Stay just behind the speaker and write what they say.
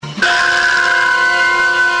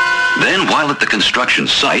Then, while at the construction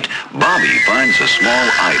site, Bobby finds a small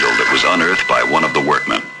idol that was unearthed by one of the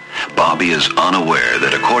workmen. Bobby is unaware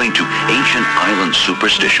that according to ancient island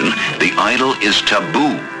superstition, the idol is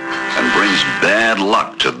taboo and brings bad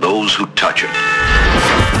luck to those who touch it.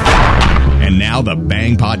 And now the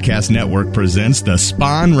Bang Podcast Network presents the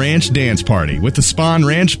Spawn Ranch Dance Party with the Spawn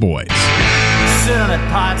Ranch Boys.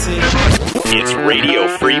 It's Radio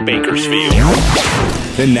Free Bakersfield.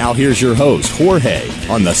 Then now here's your host, Jorge,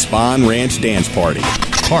 on the Spawn Ranch Dance Party,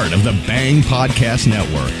 part of the Bang Podcast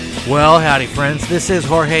Network. Well, howdy, friends. This is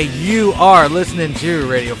Jorge. You are listening to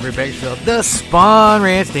Radio Free Bakersfield, the Spawn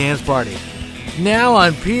Ranch Dance Party, now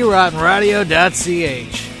on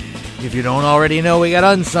PRottenRadio.ch. If you don't already know, we got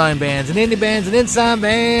unsigned bands and indie bands and unsigned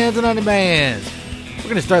bands and indie bands. We're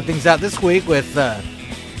going to start things out this week with, I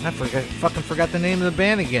forgot the name of the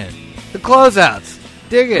band again. The Closeouts.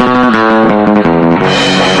 Dig it.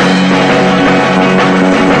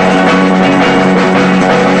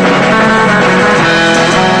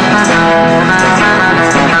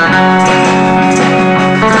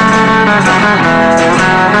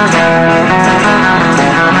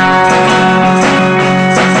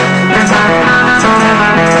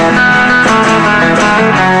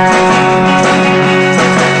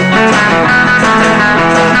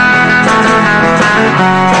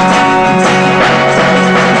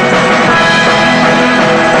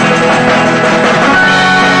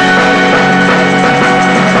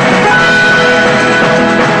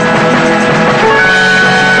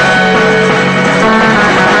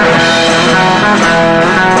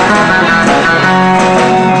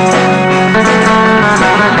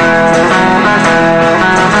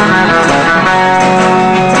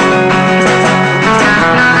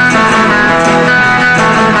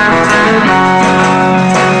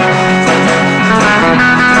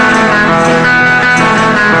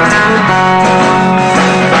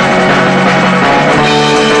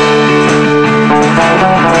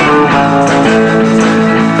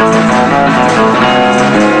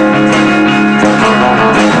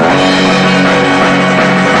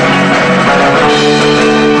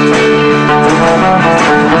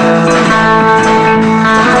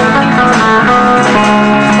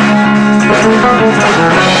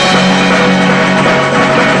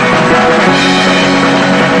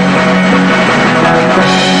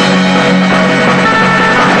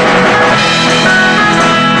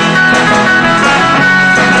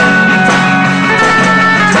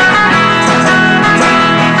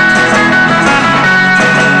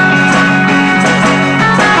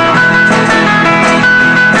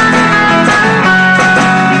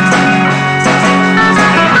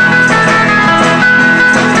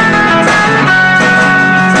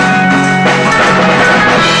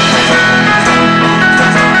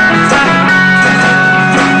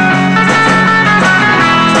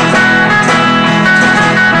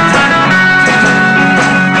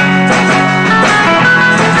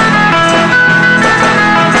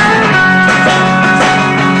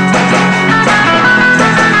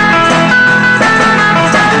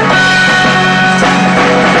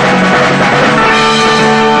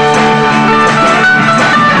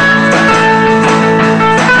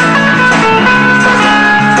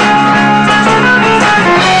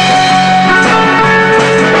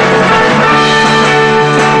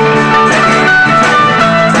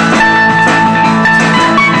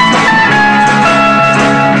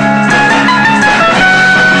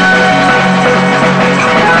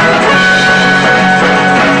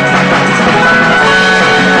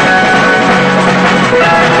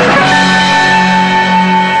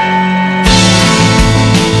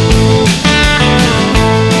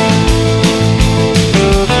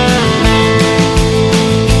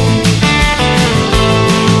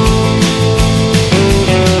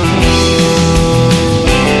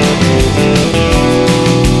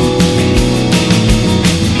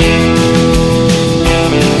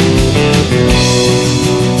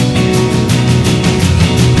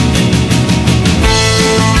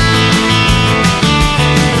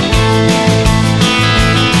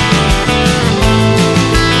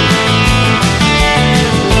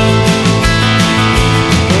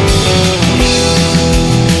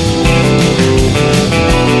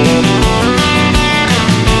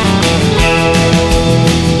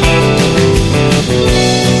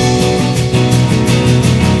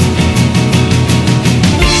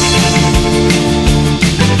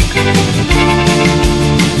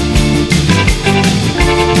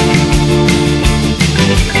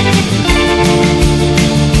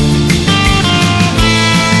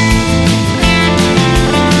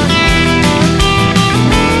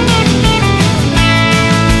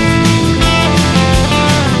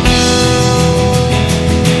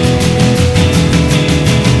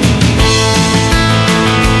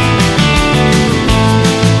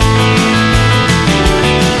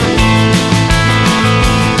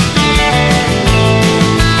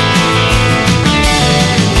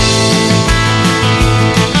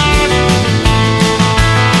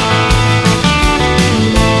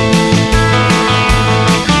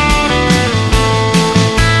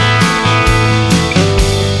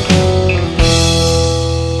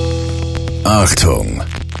 Achtung!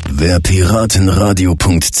 Wer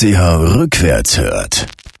piratenradio.ch rückwärts hört,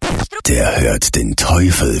 der hört den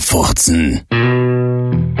Teufel furzen.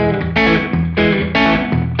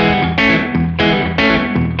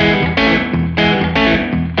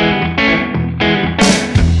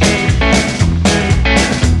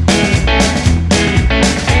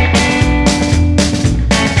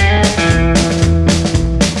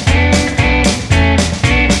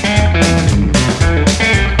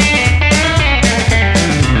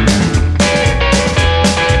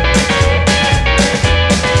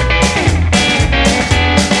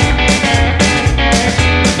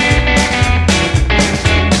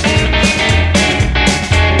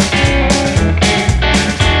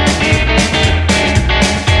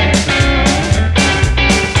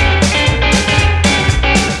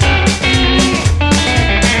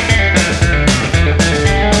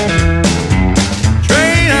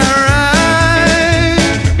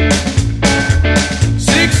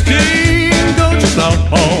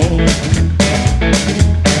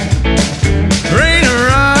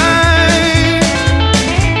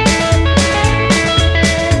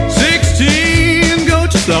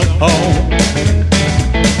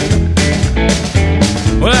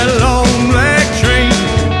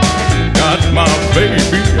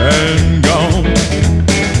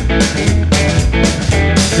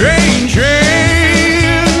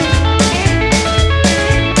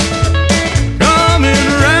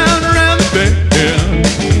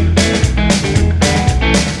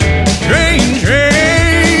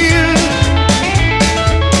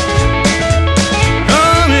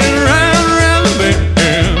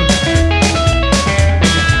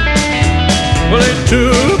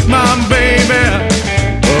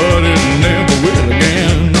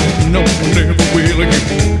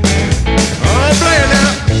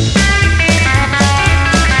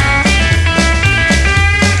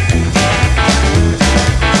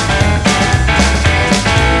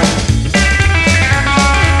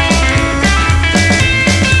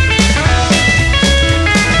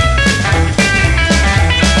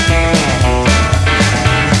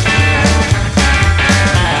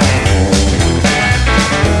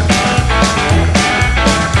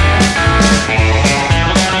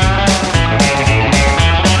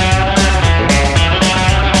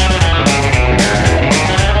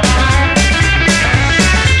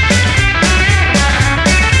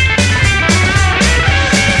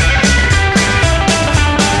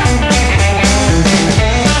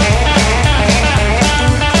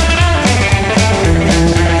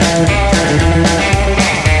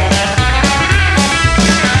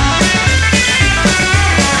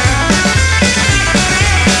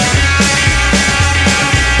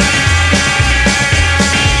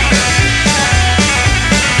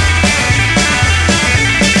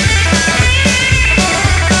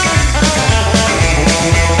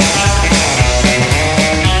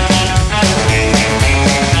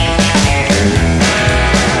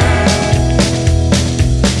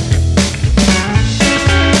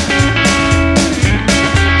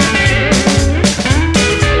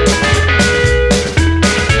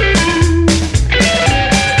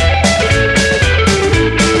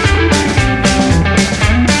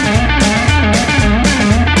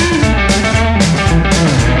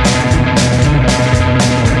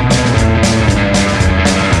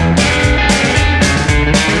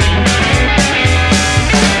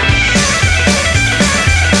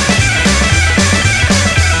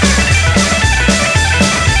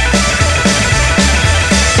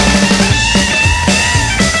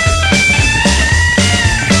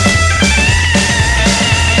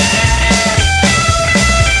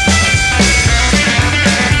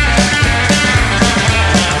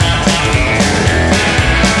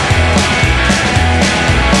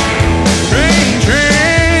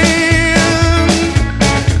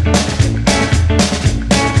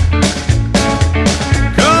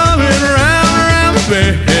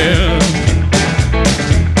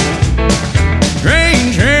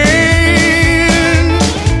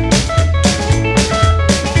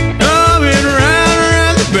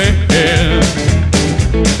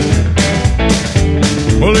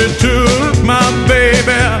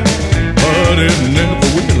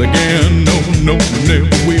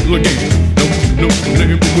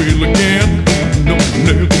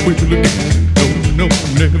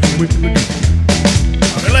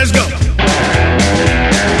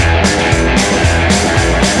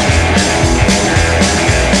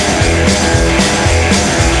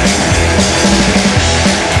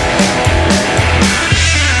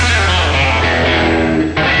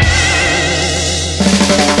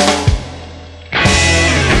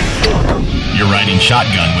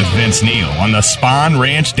 Shotgun with Vince Lance Neal on the Spawn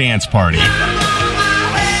Ranch Dance Party.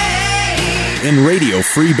 In Radio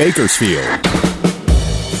Free Bakersfield.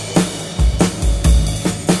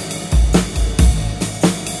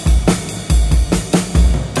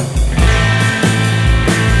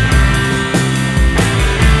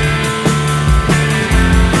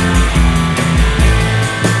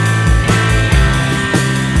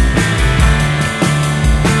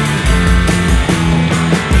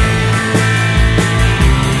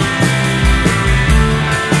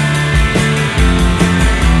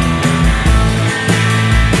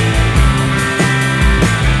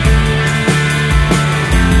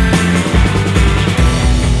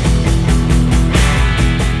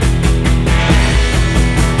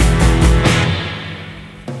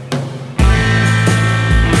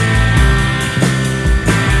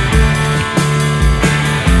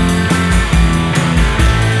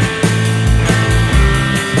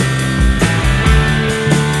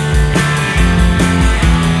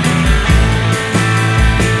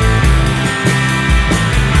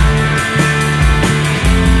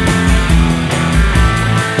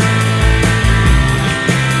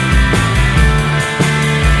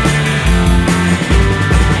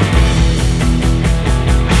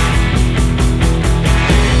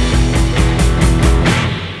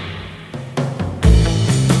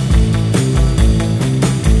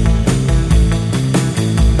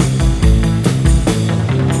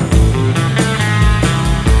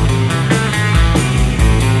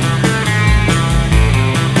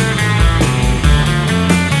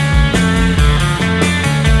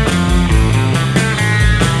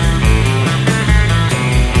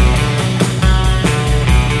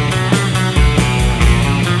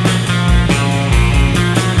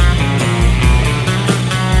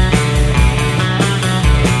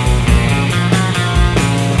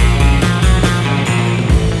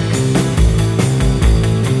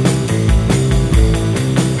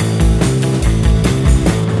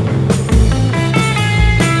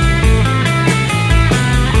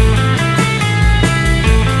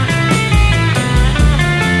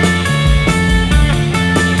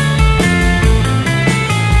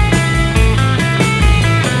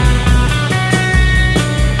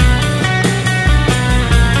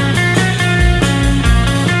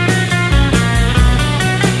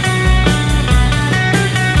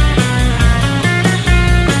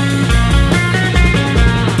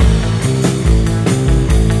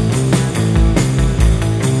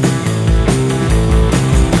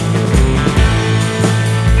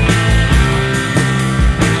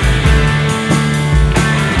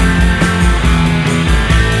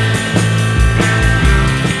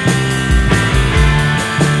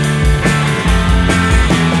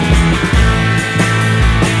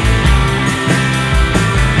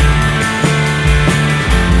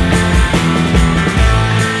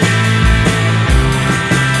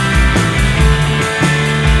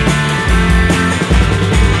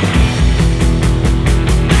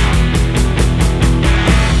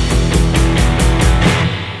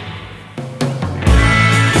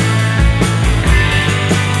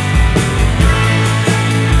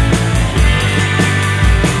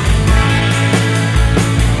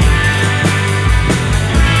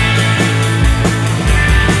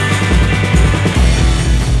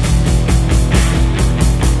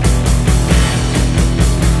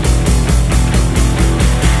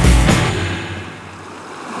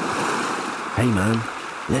 Hey man,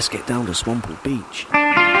 let's get down to Swamppool Beach.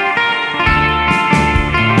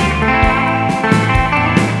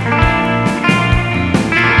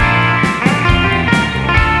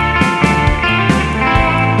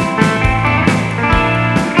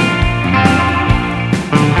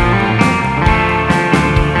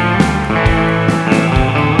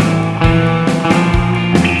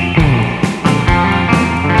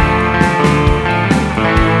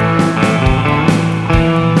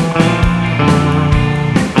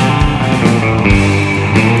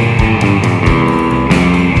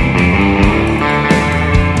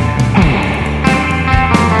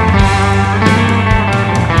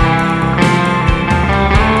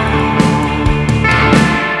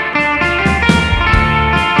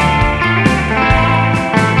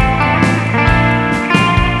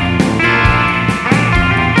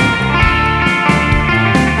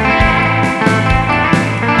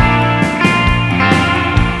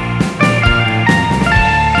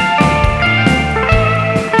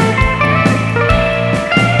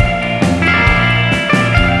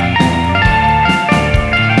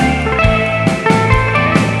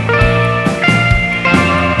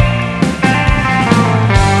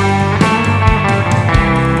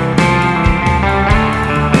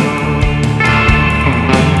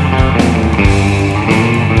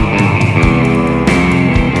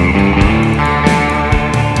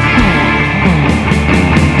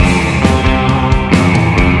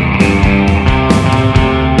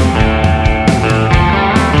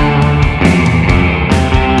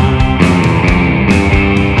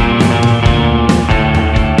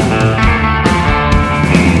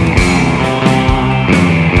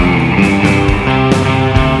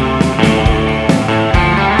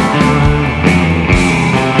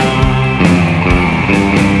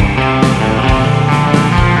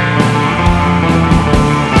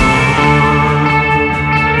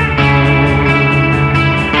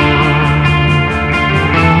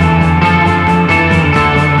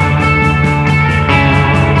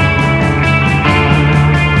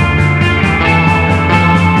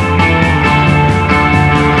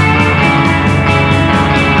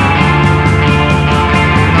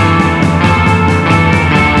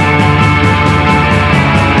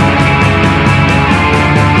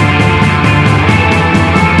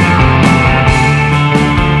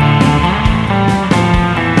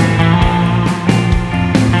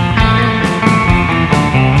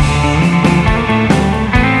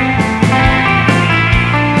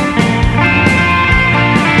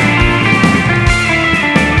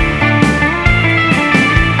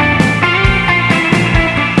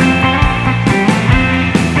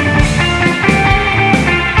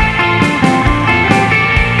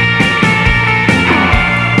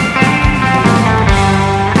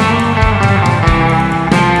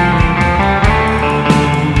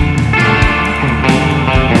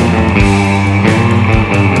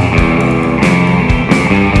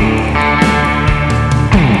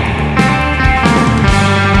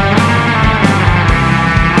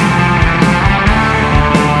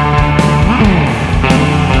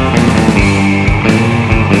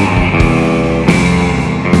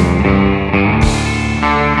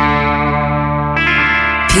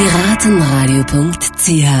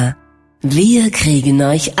 radio.ch. Wir kriegen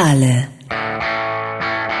euch alle.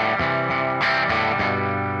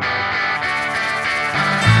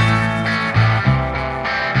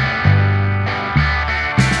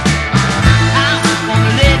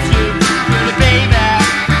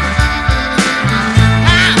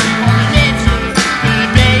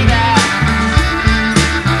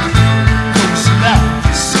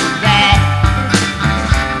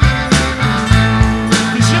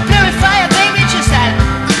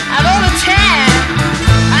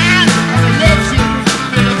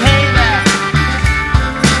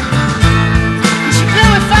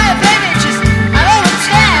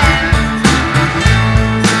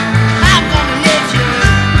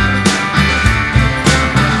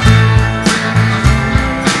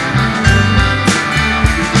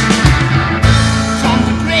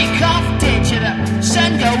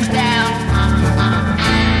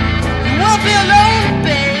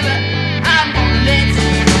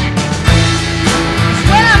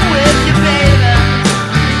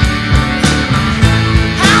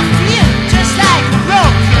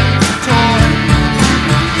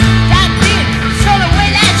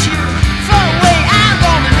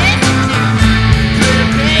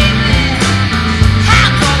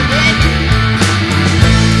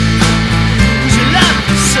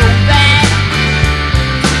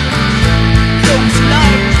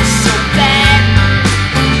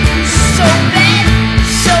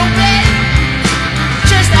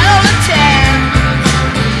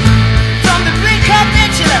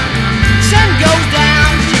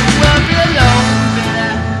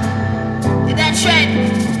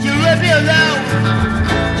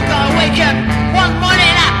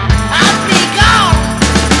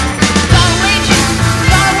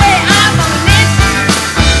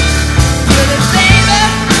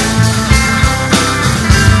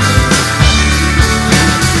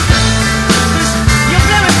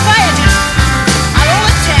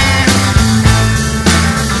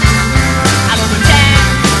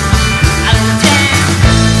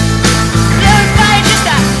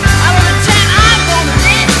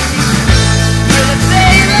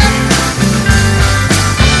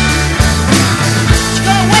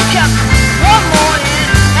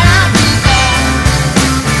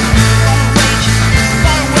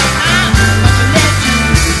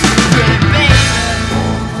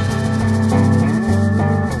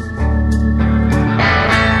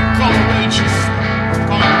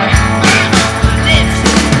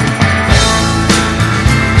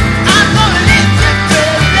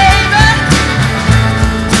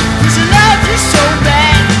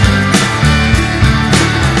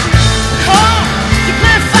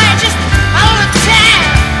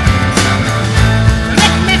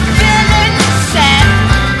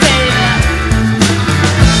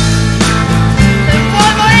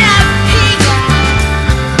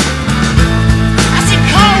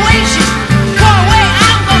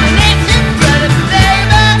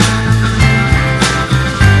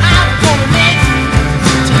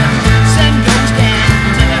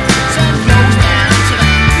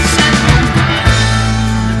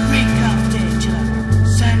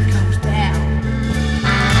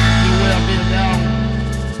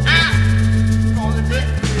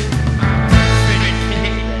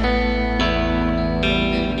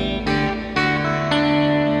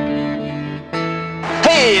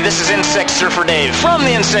 This is Insect Surfer Dave from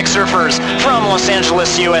the Insect Surfers from Los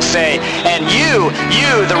Angeles, USA. And you,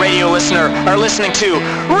 the radio listener, are listening to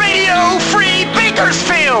Radio Free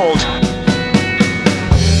Bakersfield.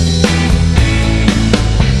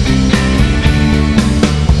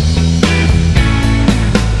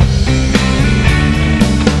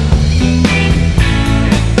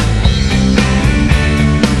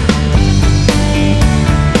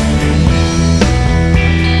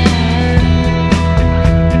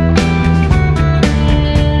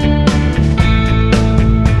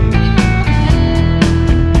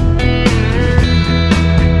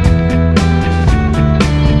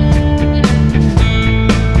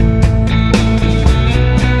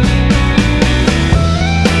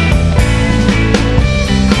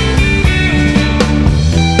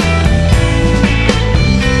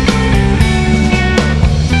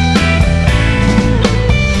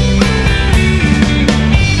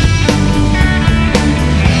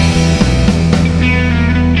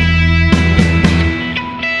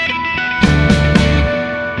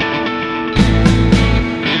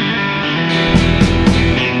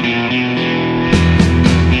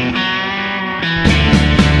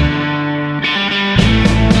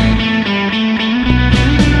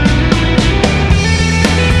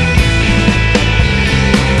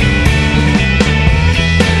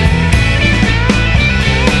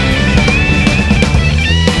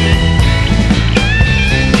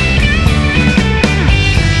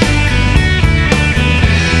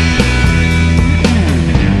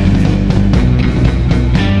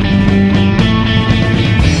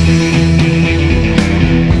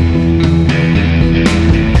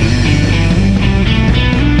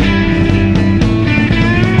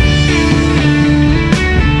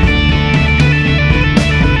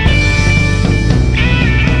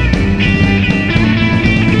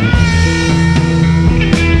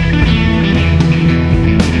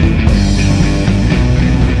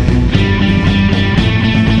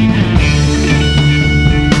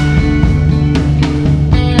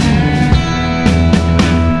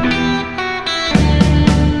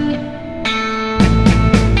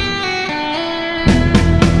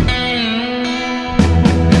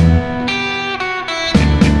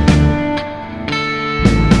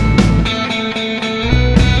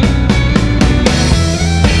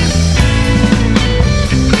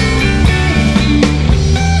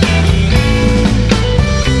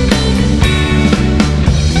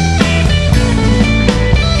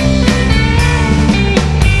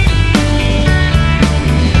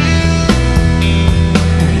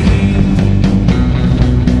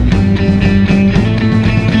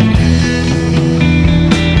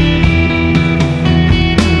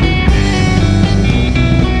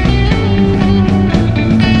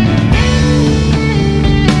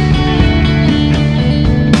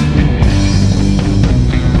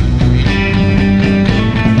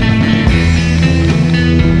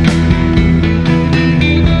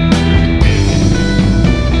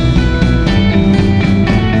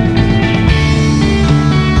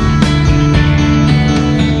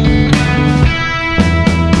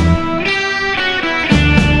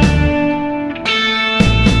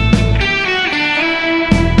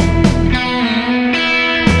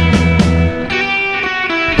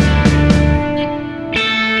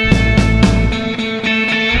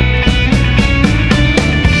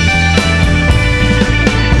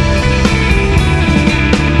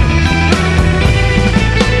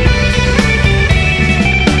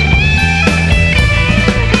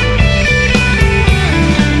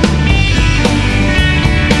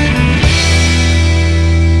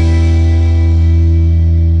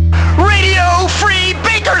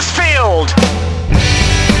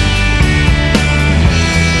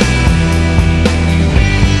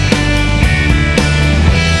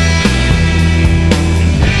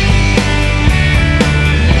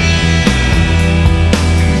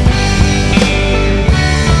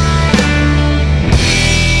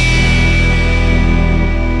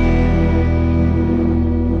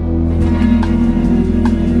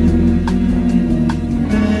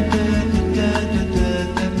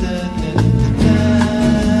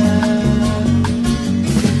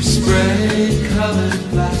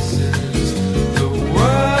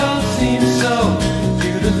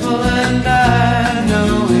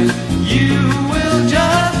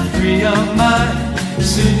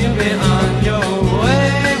 soon you'll be on your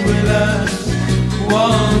way with us.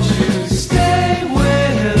 Won't you stay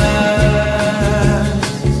with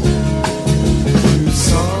us? Through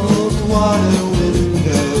saltwater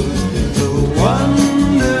windows, the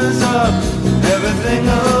wonders of everything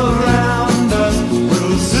around us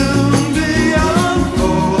will soon be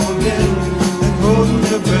unfolding, and holding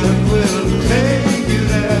your breath will take you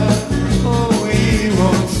there. Oh, we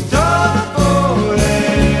won't stop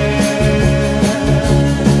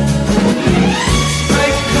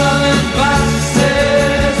Spray-colored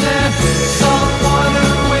boxes and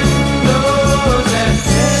saltwater windows and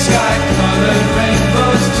sky-colored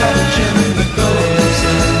rainbows touching the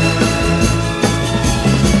ocean.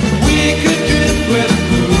 We could drift where the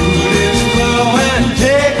mood is low and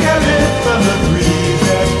take a lift from the breeze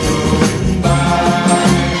that's blowing by.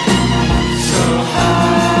 So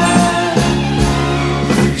high,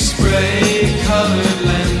 spray-colored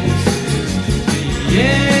lenses, the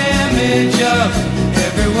image of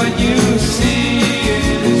everyone you see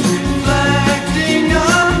is reflecting a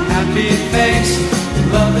happy face.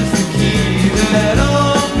 Love is the key that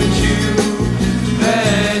opens you.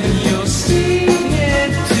 Then you'll see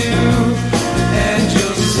it too, and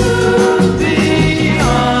you'll soon be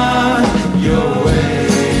on your way.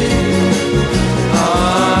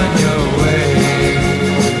 On your way.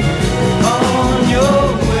 On your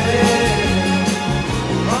way.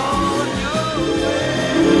 On your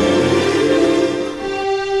way.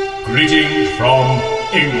 Greetings from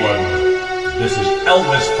England. This is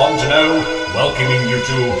Elvis Fontenot welcoming you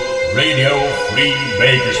to Radio Free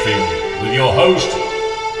Bakersfield with your host,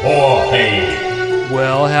 Jorge.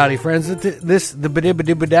 Well, howdy, friends. This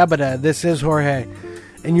is Jorge,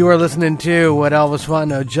 and you are listening to what Elvis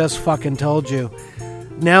Fontenot just fucking told you.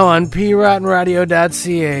 Now on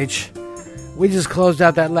PRottenRadio.ch. We just closed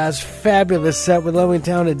out that last fabulous set with lovely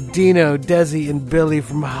talented Dino, Desi, and Billy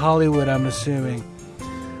from Hollywood, I'm assuming.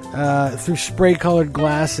 Through spray-colored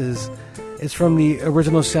glasses. It's from the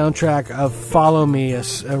original soundtrack of Follow Me, a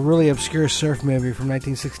really obscure surf movie from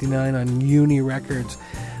 1969 on Uni Records.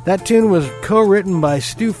 That tune was co-written by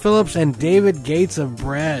Stu Phillips and David Gates of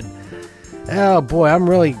Bread. Oh boy, I'm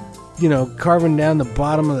really, carving down the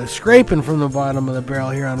bottom of scraping from the bottom of the barrel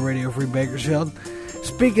here on Radio Free Bakersfield.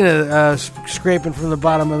 Speaking of scraping from the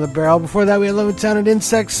bottom of the barrel, before that we had lovely talented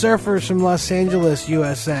Insect Surfers from Los Angeles,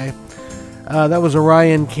 USA. That was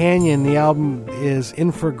Orion Canyon. The album is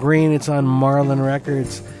In For Green. It's on Marlin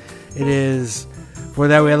Records. It is, for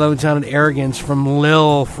that we had lovely talented Arrogance from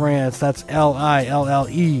Lille, France. That's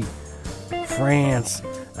Lille, France.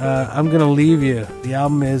 I'm Gonna Leave You. The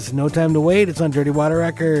album is No Time to Wait. It's on Dirty Water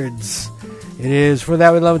Records. It is, for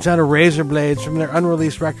that we had lovely talented Razor Blades from their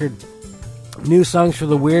unreleased record, New Songs for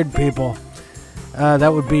the Weird People.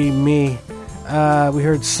 That would be me. We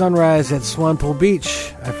heard Sunrise at Swanpool Beach.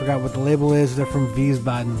 I forgot what the label is. They're from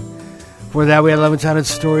Wiesbaden. For that, we had 11 talented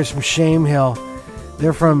Stories from Shame Hill.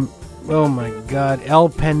 They're from, oh my god,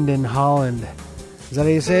 Elpenden, Holland. Is that how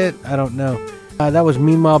you say it? I don't know. That was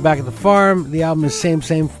Meanwhile Back at the Farm. The album is same,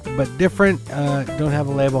 but different. Don't have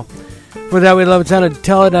a label. For that, we had 11 talented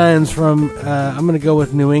Teledynes from, I'm going to go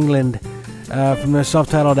with New England, from their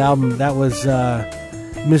self-titled album. That was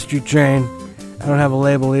Mystery Train. I don't have a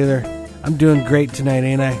label either. I'm doing great tonight,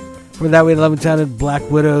 ain't I? For that, we had 11 talented Black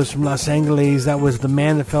Widows from Los Angeles. That was The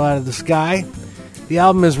Man That Fell Out of the Sky. The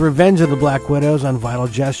album is Revenge of the Black Widows on Vital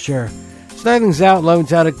Gesture. Starting things out, 11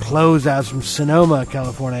 talented Closeouts from Sonoma,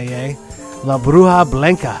 California, La Bruja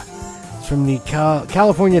Blanca. It's from the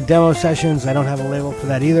California Demo Sessions. I don't have a label for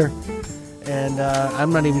that either. And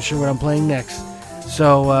I'm not even sure what I'm playing next.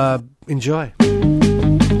 So, enjoy.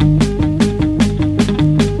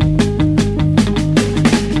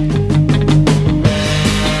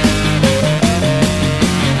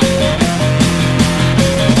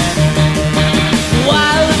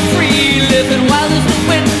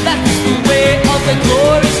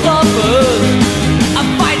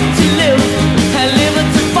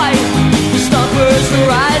 Stompers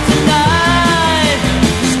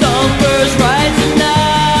ride tonight.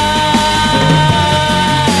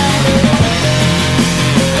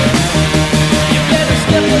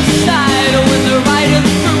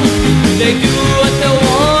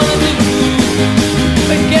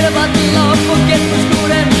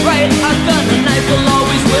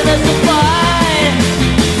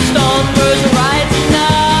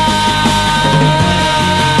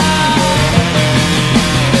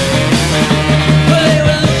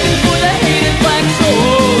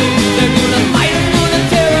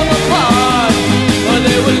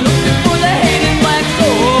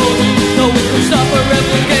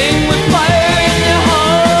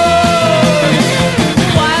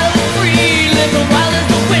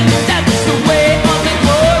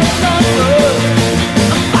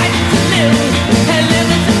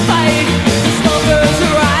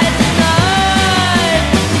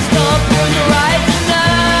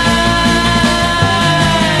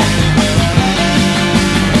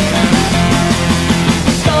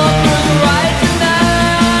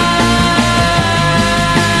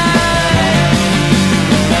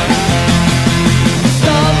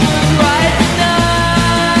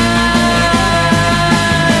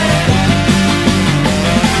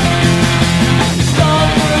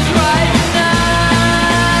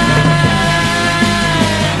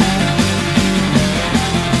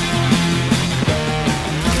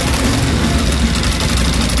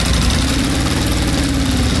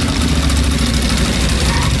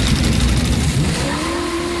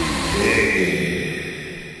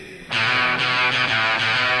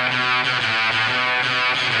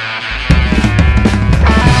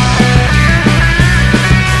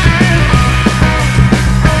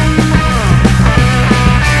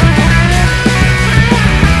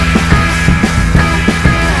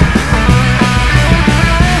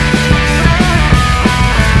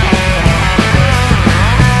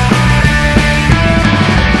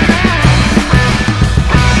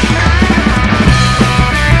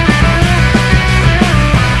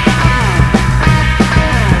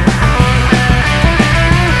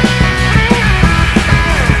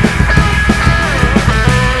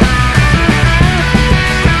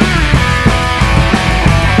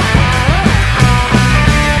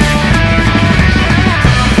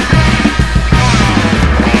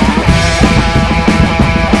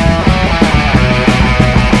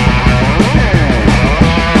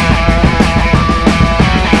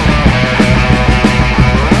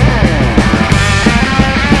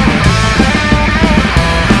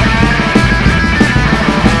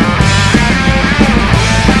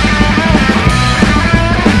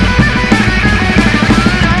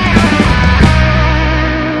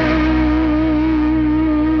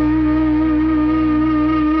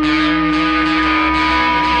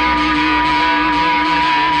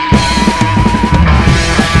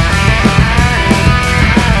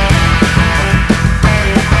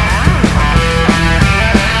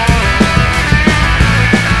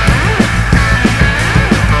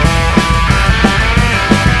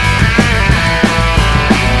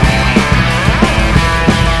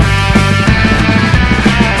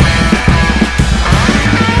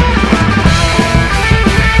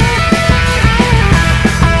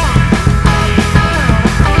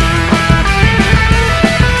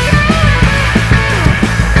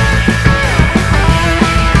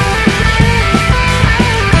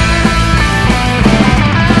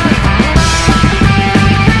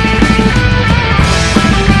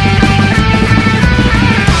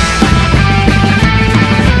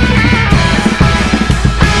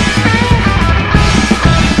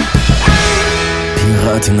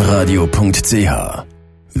 Piratenradio.ch.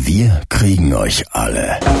 Wir kriegen euch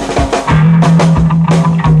alle.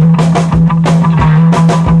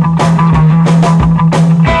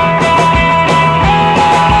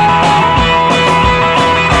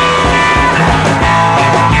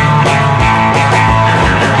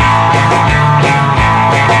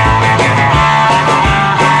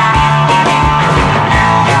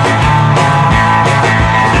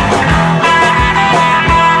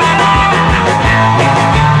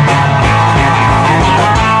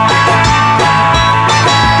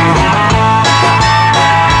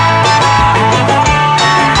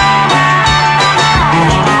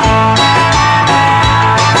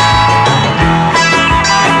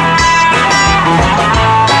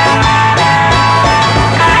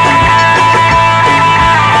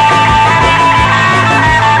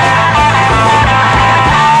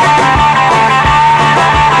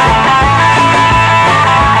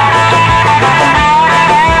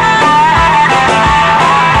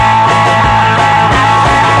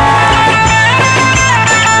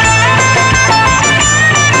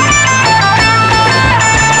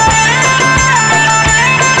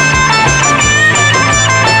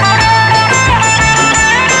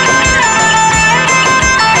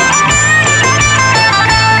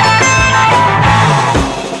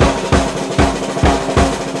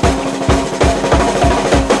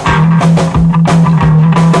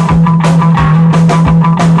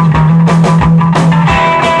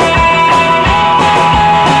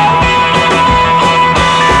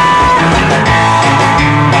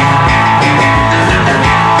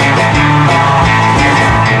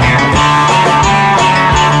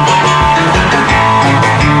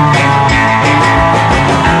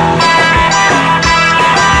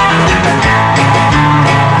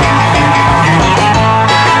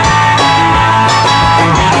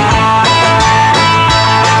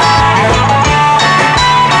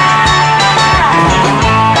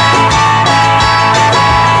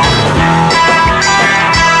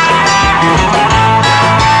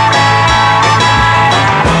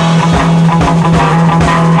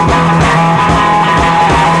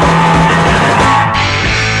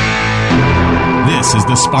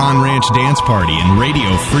 Spawn Ranch Dance Party in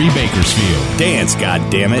Radio Free Bakersfield. Dance,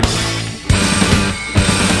 goddammit.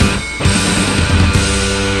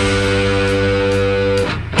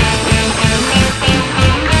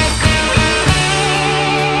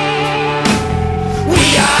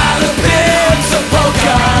 We are the pimps of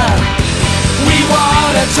poker. We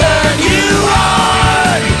wanna turn you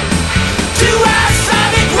on to a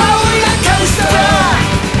sonic roller coaster.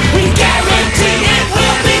 We guarantee it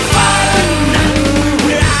will be fun.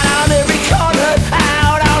 We're out on every corner,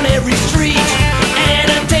 out on every street,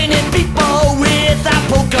 entertaining people with a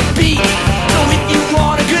poker beat. So if you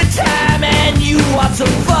want a good time and you want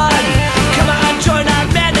some fun, come on, join our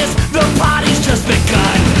madness. The party's just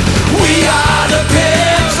begun. We are the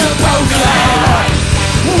pimps of poker.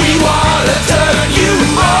 We wanna turn you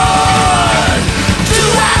on to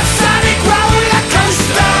a sonic roller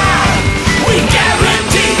coaster. We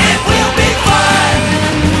guarantee it will be fun.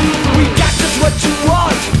 We got just what you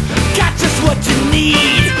want, got just what you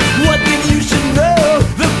need. One thing you should know,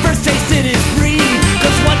 the first taste it is free.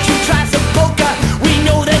 Cause once you try some poker, we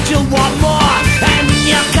know that you'll want more. And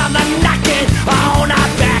you're gonna knock it on our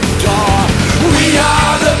back door. We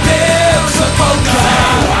are the pimps of poker.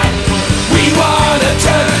 We wanna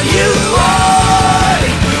turn you on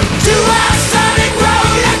to a sonic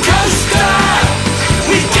roller coaster.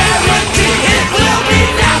 We guarantee it will be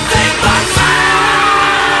nothing but fun.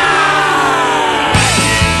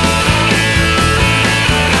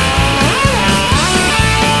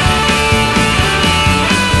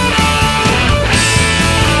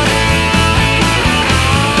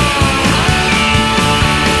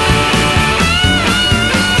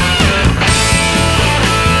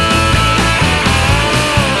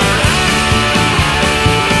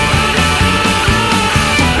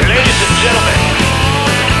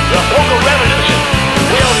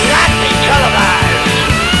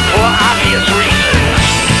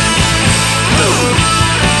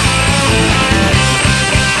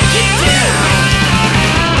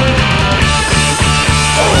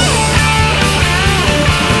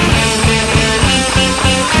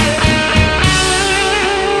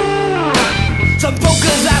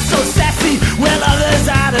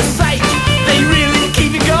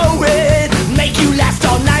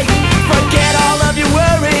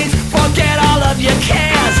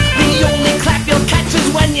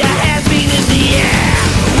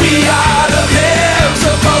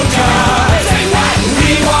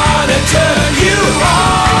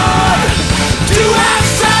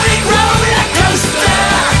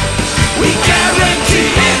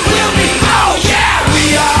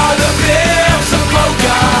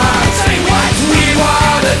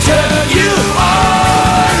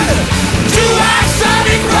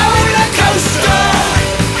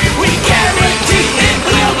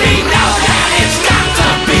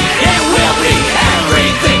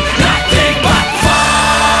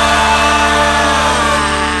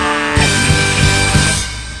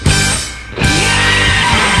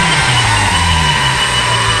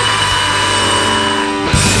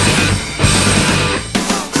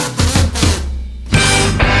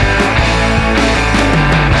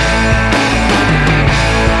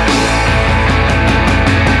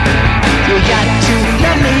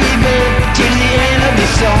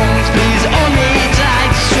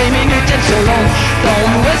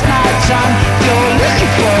 time you're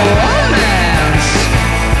looking for romance.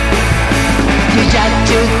 You got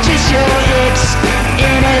to twist your hips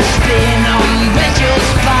in a spin on bend your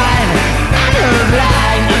spine, out of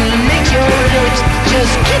line underneath your lips,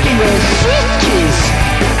 just giving a sweet kiss.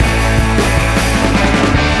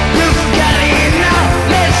 You've got it now,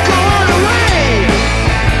 let's go all the way.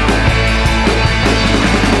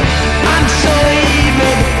 I'm so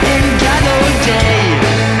even in God all day.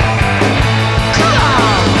 Come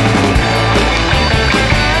on.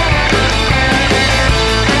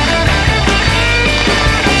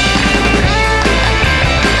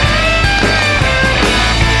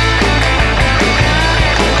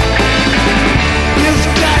 You've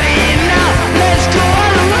got it now, let's go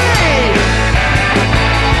all the way.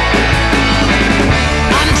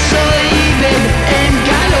 I'm so even in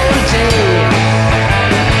God all day.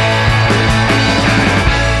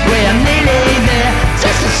 We're nearly there,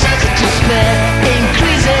 just a second to spare.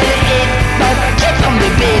 Increase it, but keep on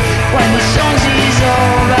the beat. When the song is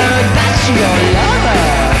over, back to your lover.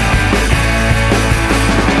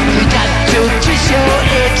 You got to twist your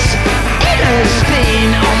hips in a spin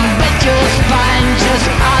on back your spine, just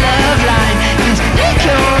out of line. And lick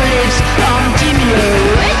your lips on dim your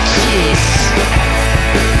edges.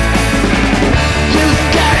 You've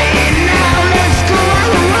got it now, let's go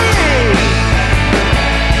all the way.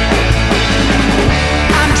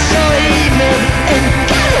 I'm so even and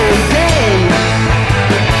got all day.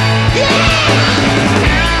 Yeah!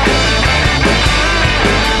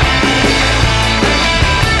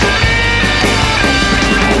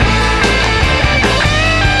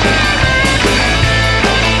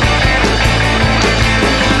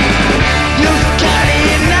 You've got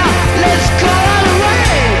it now, let's go all the way.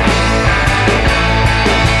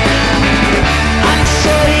 I'm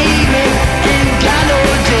so even and got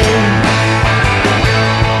all day.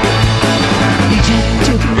 You get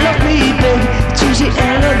to love me, baby, to the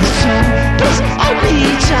end of the song. Please hold me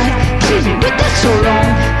tight, keep me with that so long.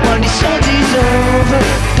 When the song is over,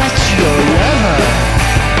 back to your lover.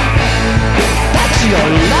 Back to your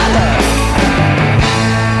lover.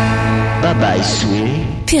 Bye bye, sweetie.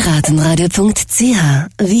 Piratenradio.ch.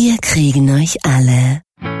 Wir kriegen euch alle.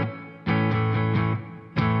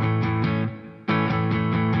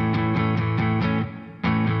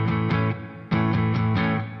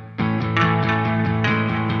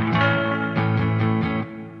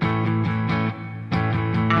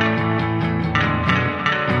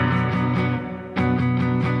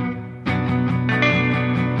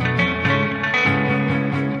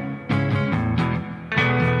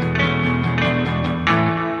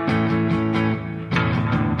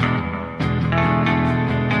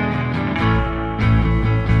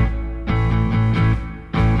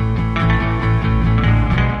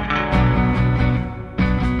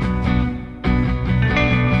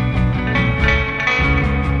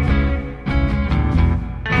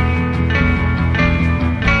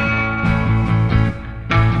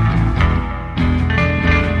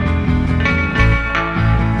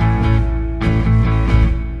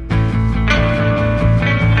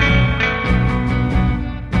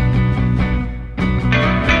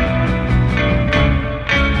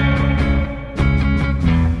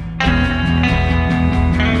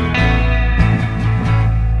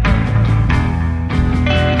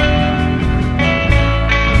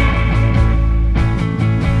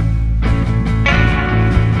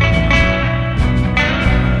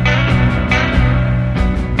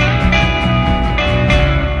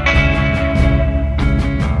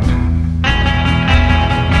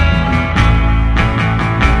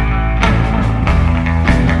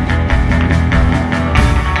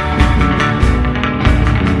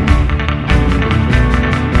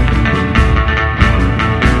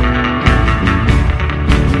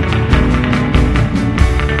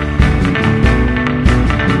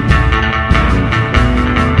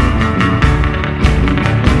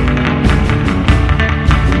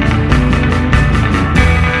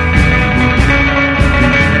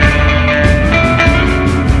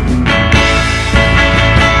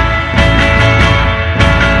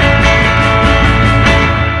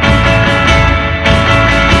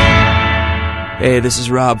 Hey, this is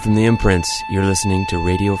Rob from The Imprints. You're listening to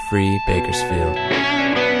Radio Free Bakersfield.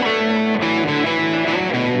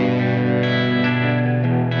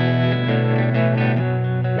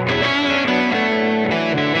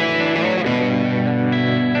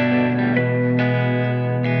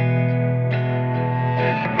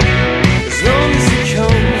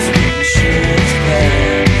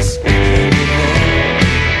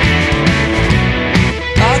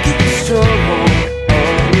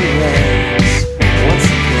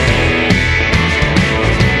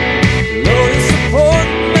 Notice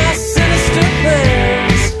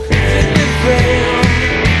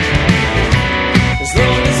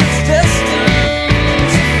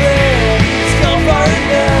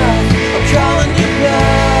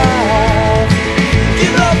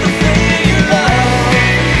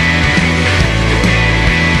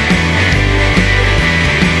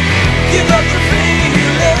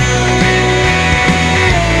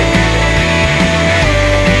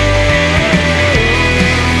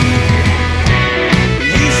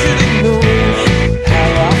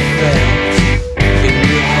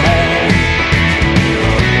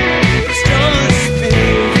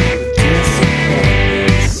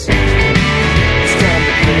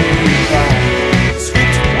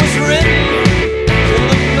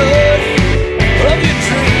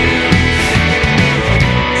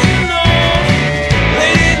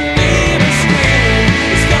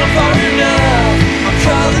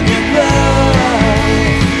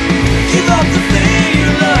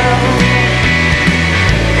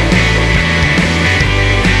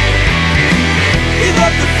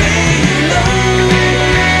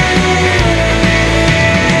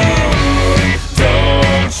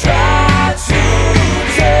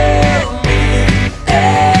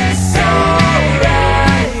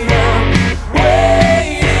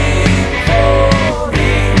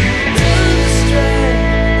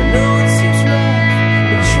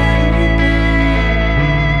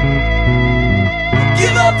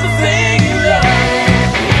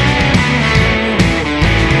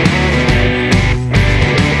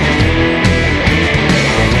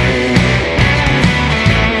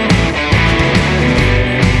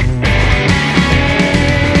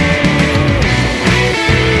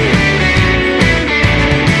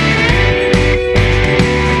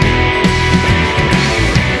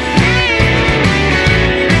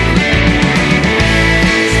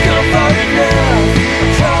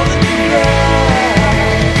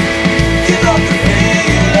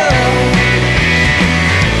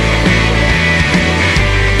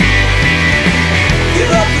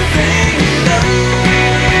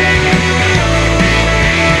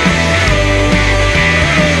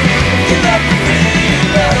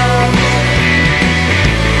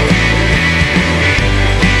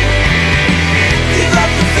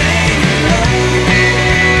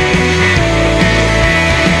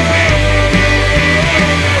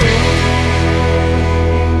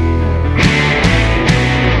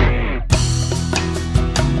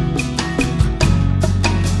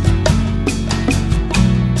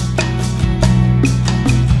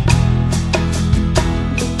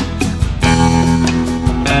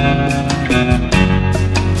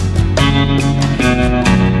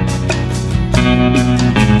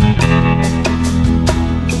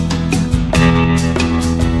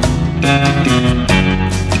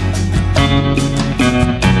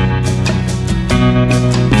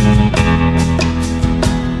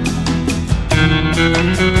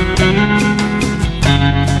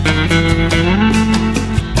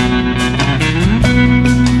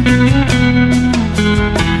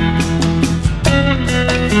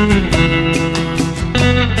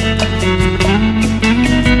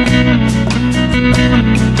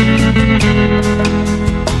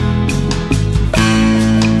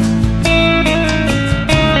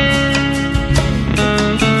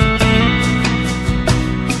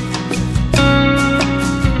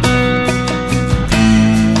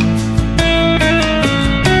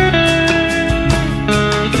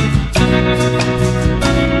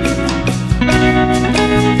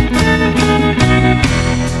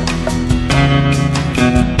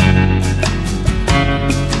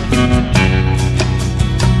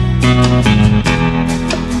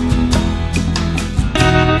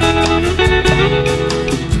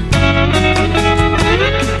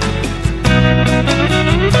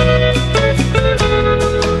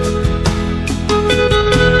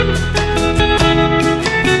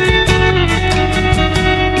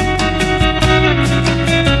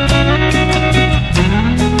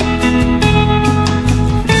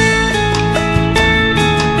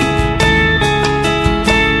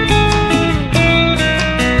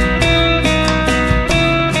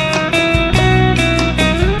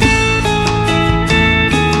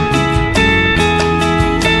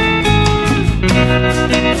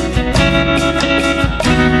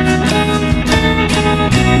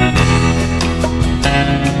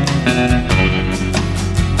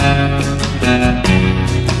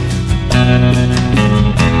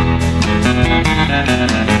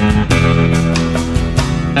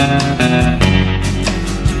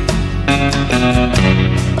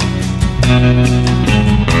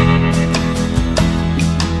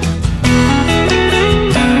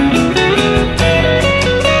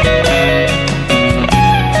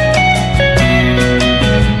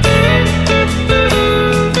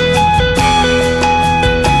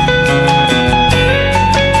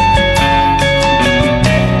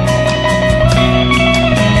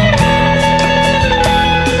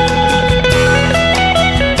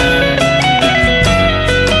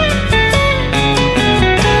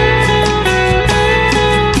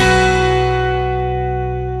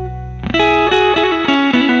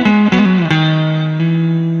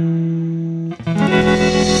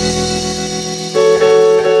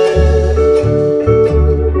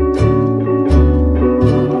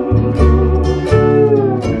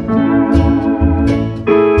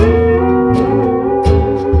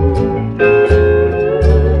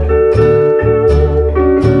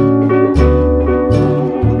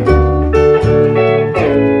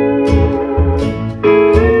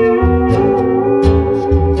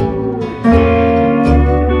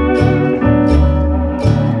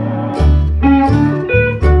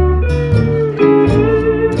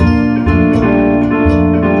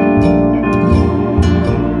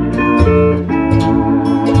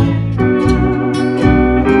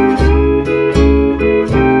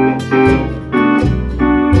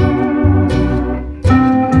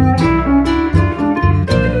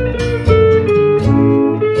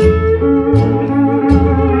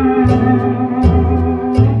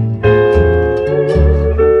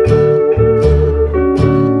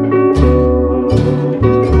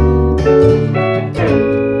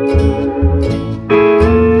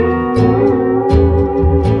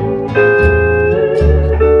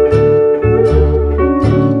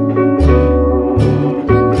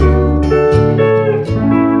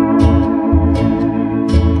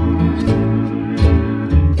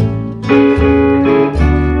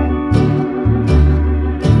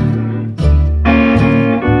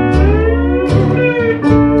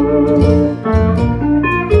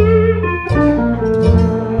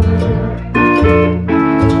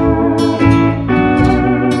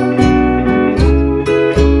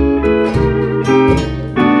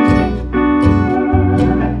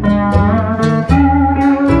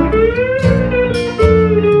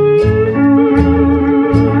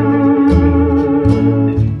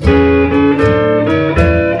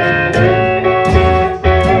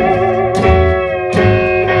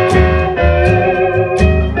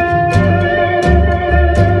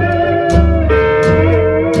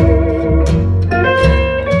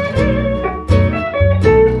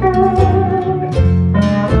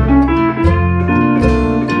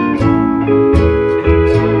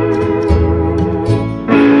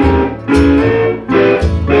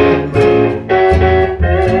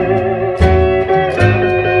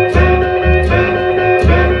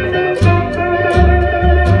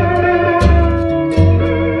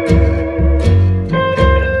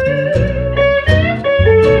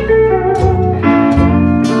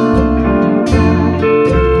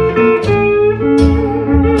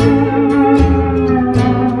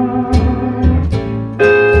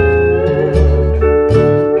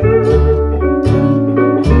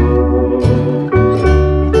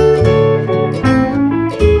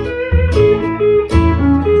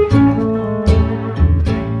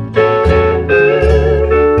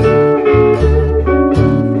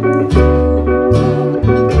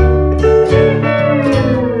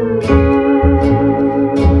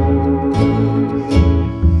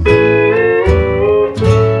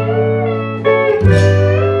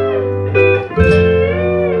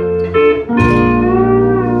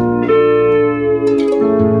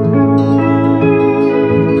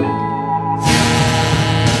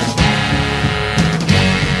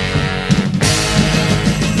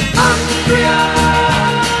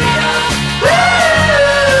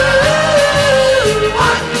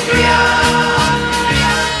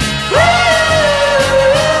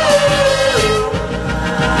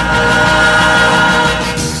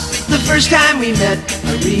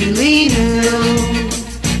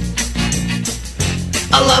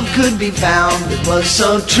could be found that was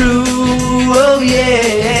so true, oh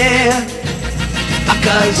yeah.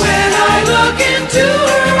 'Cause when I look into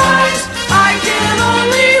her eyes, I can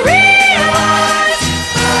only realize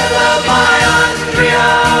I love my Andrea.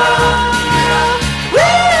 Woo!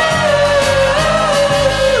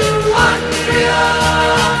 Andrea.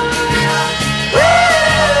 Woo!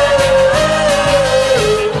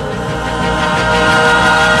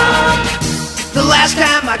 The last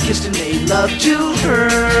time I kissed and made love to her,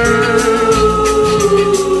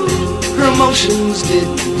 her emotions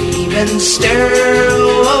didn't even stir,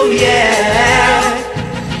 oh yeah.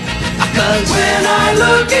 'Cause when I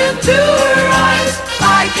look into her eyes,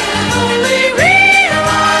 I can only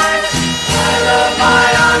realize I love my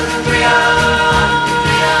Andrea.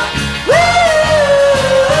 Woo!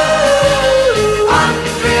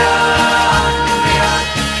 Andrea.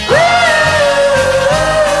 Woo!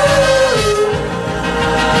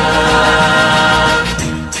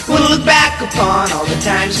 We'll look back upon all the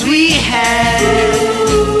times we had.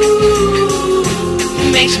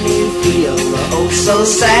 Makes me feel oh so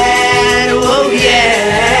sad, oh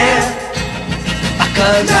yeah.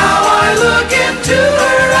 'Cause now I look into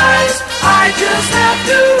her eyes, I just have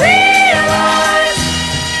to realize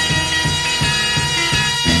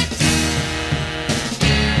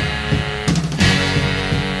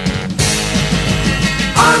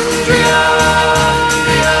Andrea.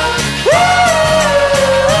 Woo!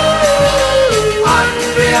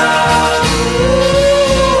 Andrea.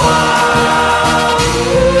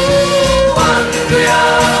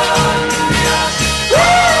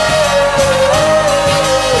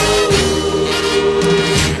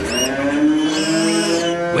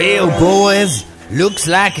 Well, boys, looks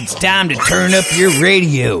like it's time to turn up your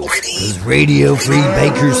radio, because Radio Free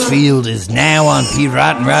Bakersfield is now on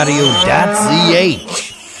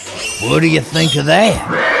piratenradio.ch. What do you think of that?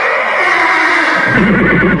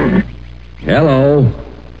 Hello,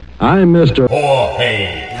 I'm Mr.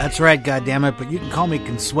 Jorge. That's right, goddammit, but you can call me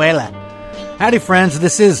Consuela. Howdy, friends,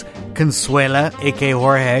 this is Consuela, a.k.a.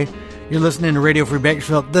 Jorge. You're listening to Radio Free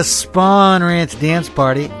Bakersfield, the Spawn Ranch Dance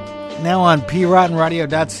Party, now on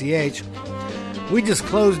piratenradio.ch. We just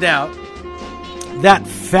closed out that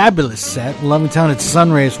fabulous set, Loving Talented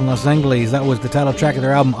Sunrays from Los Angeles. That was the title track of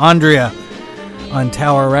their album, Andrea, on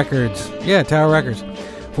Tower Records. Yeah, Tower Records.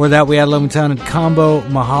 Before that, we had Loving Talented Combo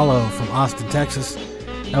Mahalo from Austin, Texas.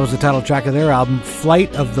 That was the title track of their album,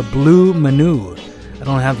 Flight of the Blue Manu. I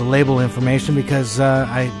don't have the label information because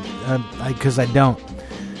I don't.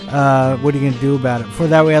 What are you going to do about it? Before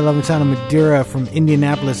that, we had Loving Talented Madeira from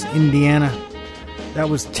Indianapolis, Indiana. That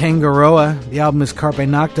was Tangaroa. The album is Carpe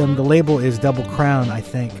Noctem. The label is Double Crown, I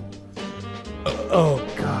think. Oh,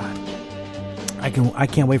 God. I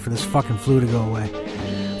can't wait for this fucking flu to go away.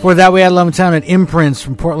 Before that, we had Loving Talented Imprints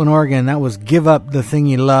from Portland, Oregon. That was Give Up the Thing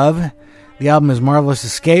You Love. The album is Marvelous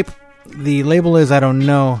Escape. The label is I don't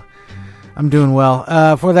know. I'm doing well.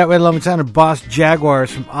 Before that, we had Loving Talented Boss Jaguars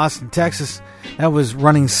from Austin, Texas. That was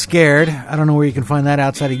Running Scared. I don't know where you can find that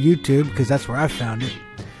outside of YouTube, because that's where I found it.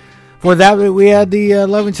 For that, we had the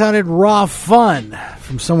Loving Talented Raw Fun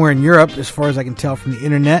from somewhere in Europe, as far as I can tell from the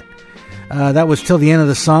internet. That was Till the End of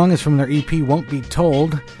the Song. It's from their EP Won't Be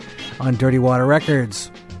Told on Dirty Water Records.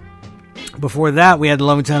 Before that, we had the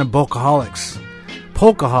Loving Talented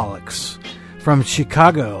Polkaholics from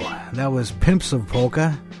Chicago. That was Pimps of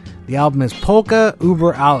Polka. The album is Polka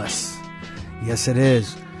Uber Alles. Yes, it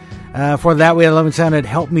is. For that, we had Loving Talented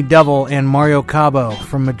Help Me Devil and Mario Cabo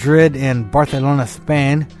from Madrid and Barcelona,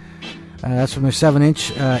 Spain. That's from their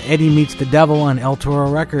 7-inch Eddie Meets the Devil on El Toro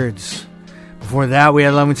Records. Before that, we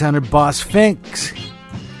had Loving Talented Boss Finks.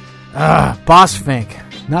 Boss Fink.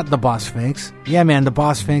 Not the Boss Finks. Yeah, man, the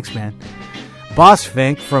Boss Finks, man. Boss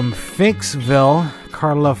Fink from Finksville,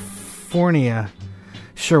 California.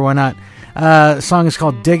 Sure, why not? The song is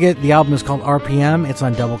called Dig It. The album is called RPM. It's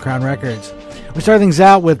on Double Crown Records. We started things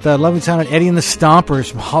out with Loving Talented Eddie and the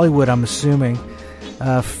Stompers from Hollywood, I'm assuming.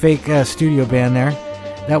 Fake studio band there.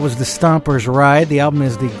 That was the Stompers Ride. The album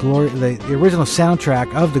is the original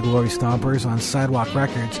soundtrack of the Glory Stompers on Sidewalk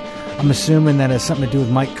Records. I'm assuming that has something to do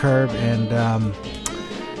with Mike Curb and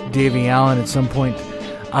Davey Allen at some point.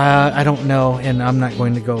 I don't know, and I'm not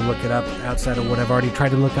going to go look it up outside of what I've already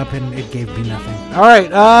tried to look up, and it gave me nothing. All right,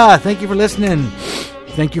 thank you for listening.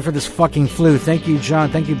 Thank you for this fucking flu. Thank you, John.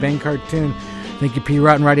 Thank you, Bang Cartoon. Thank you,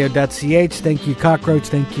 PRottenRadio.ch. Thank you, Cockroach.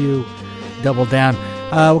 Thank you, Double Down.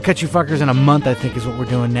 We'll catch you fuckers in a month, I think is what we're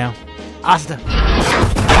doing now. Hasta.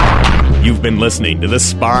 You've been listening to the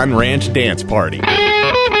Spawn Ranch Dance Party. Give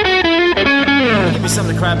me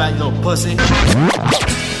something to cry about, you little pussy.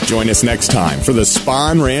 Join us next time for the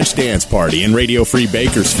Spawn Ranch Dance Party in Radio Free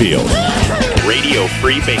Bakersfield. Radio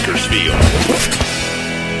Free Bakersfield.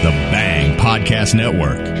 The Bang Podcast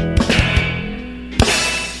Network.